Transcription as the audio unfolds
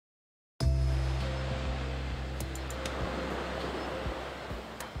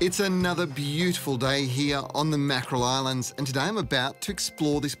It's another beautiful day here on the Mackerel Islands, and today I'm about to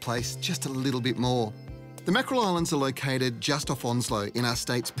explore this place just a little bit more. The Mackerel Islands are located just off Onslow in our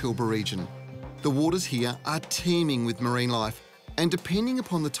state's Pilbara region. The waters here are teeming with marine life, and depending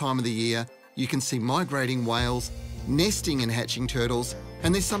upon the time of the year, you can see migrating whales, nesting and hatching turtles,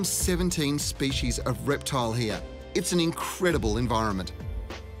 and there's some 17 species of reptile here. It's an incredible environment.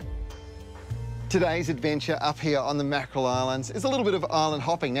 Today's adventure up here on the Mackerel Islands is a little bit of island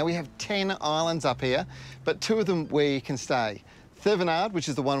hopping. Now, we have 10 islands up here, but 2 of them where you can stay. Thevenard, which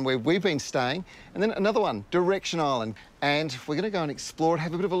is the one where we've been staying, and then another one, Direction Island. And we're going to go and explore it,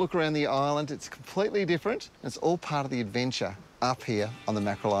 have a bit of a look around the island. It's completely different. It's all part of the adventure up here on the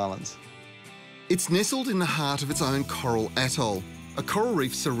Mackerel Islands. It's nestled in the heart of its own coral atoll, a coral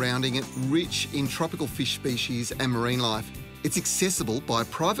reef surrounding it rich in tropical fish species and marine life. It's accessible by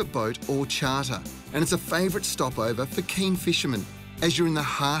private boat or charter, and it's a favourite stopover for keen fishermen, as you're in the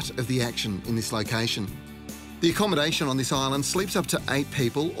heart of the action in this location. The accommodation on this island sleeps up to 8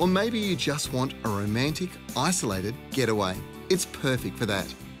 people, or maybe you just want a romantic, isolated getaway. It's perfect for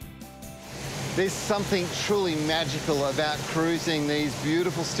that. There's something truly magical about cruising these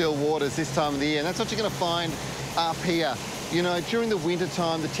beautiful still waters this time of the year, and that's what you're going to find up here. You know, during the winter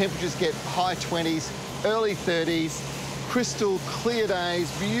time, the temperatures get high 20s, early 30s, crystal clear days,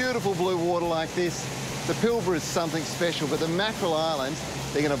 beautiful blue water like this. The Pilbara is something special, but the Mackerel Islands,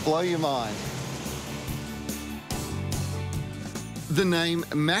 they're going to blow your mind. The name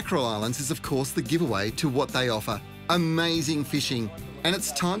Mackerel Islands is, of course, the giveaway to what they offer. Amazing fishing, and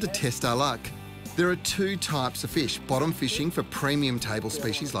it's time to test our luck. There are 2 types of fish: bottom fishing for premium table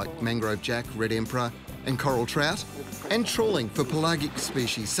species like mangrove jack, red emperor and coral trout, and trawling for pelagic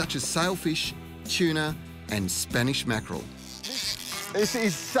species such as sailfish, tuna and Spanish mackerel. This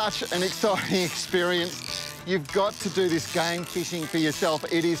is such an exciting experience. You've got to do this game fishing for yourself.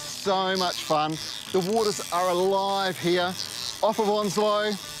 It is so much fun. The waters are alive here. Off of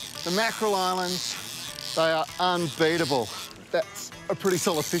Onslow, the Mackerel Islands, they are unbeatable. That's a pretty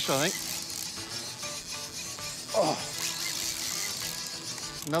solid fish, I think. Oh.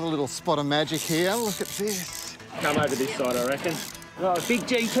 Another little spot of magic here. Look at this. Come over this side, I reckon. Oh, a big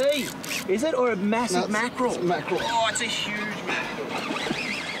GP, is it? Or a massive mackerel? It's a mackerel. Oh, it's a huge mackerel.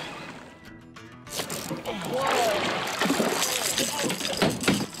 Whoa.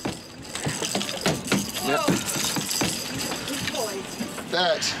 Yep.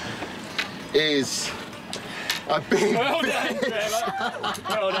 That is a big Well done, Trevor.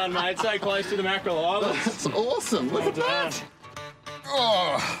 Well done, mate. So close to the Mackerel Islands. That's awesome. Look at that.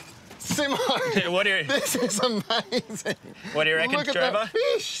 Oh. Simo, What do you... this is amazing. What do you reckon, Look at Trevor? that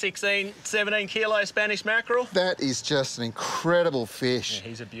fish. 16, 17 kilo Spanish mackerel. That is just an incredible fish. Yeah,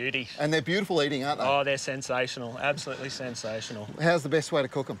 he's a beauty. And they're beautiful eating, aren't they? Oh, they're sensational. Absolutely sensational. How's the best way to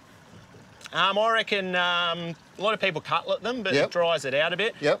cook them? I reckon a lot of people cutlet them, but it dries it out a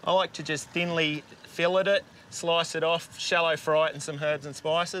bit. Yep. I like to just thinly fillet it, slice it off, shallow fry it in some herbs and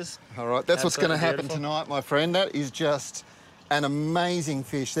spices. All right, that's what's going to happen beautiful. tonight, my friend. That is just an amazing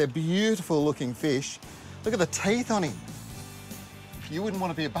fish. They're beautiful looking fish. Look at the teeth on him. You wouldn't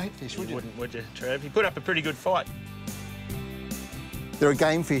want to be a bait fish, would you? Wouldn't, would you, Trev? You put up a pretty good fight. There are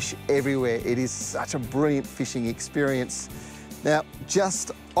game fish everywhere. It is such a brilliant fishing experience. Now,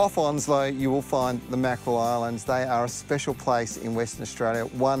 just off Onslow, you will find the Mackerel Islands. They are a special place in Western Australia,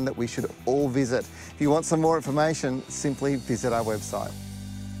 one that we should all visit. If you want some more information, simply visit our website.